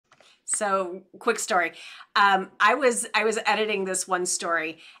So quick story. I was editing this one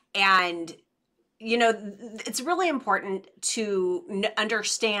story, and it's really important to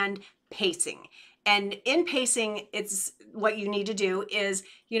understand pacing. And in pacing, it's what you need to do is,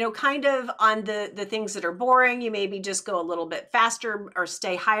 kind of on the things that are boring, you maybe just go a little bit faster or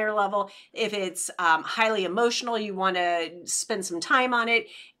stay higher level. If it's highly emotional, you want to spend some time on it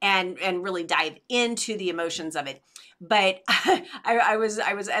and really dive into the emotions of it. But I was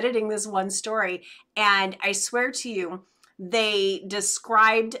editing this one story, and I swear to you, they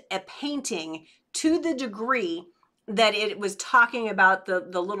described a painting to the degree that it was talking about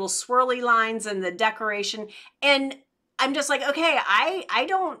the little swirly lines and the decoration. And I'm just like, okay, I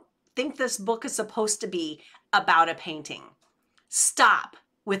don't think this book is supposed to be about a painting. Stop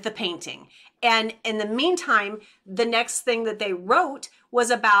with the painting. And in the meantime, the next thing that they wrote was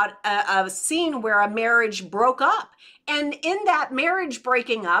about a scene where a marriage broke up. And in that marriage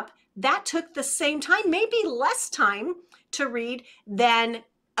breaking up, that took the same time, maybe less time to read than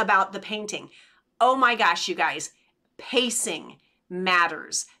about the painting. Oh my gosh, you guys, pacing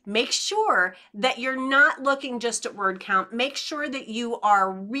matters. Make sure that you're not looking just at word count. Make sure that you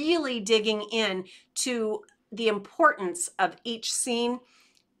are really digging in to the importance of each scene.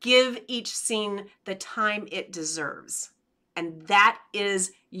 Give each scene the time it deserves. And that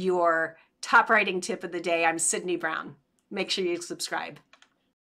is your top writing tip of the day. I'm Sydney Brown. Make sure you subscribe.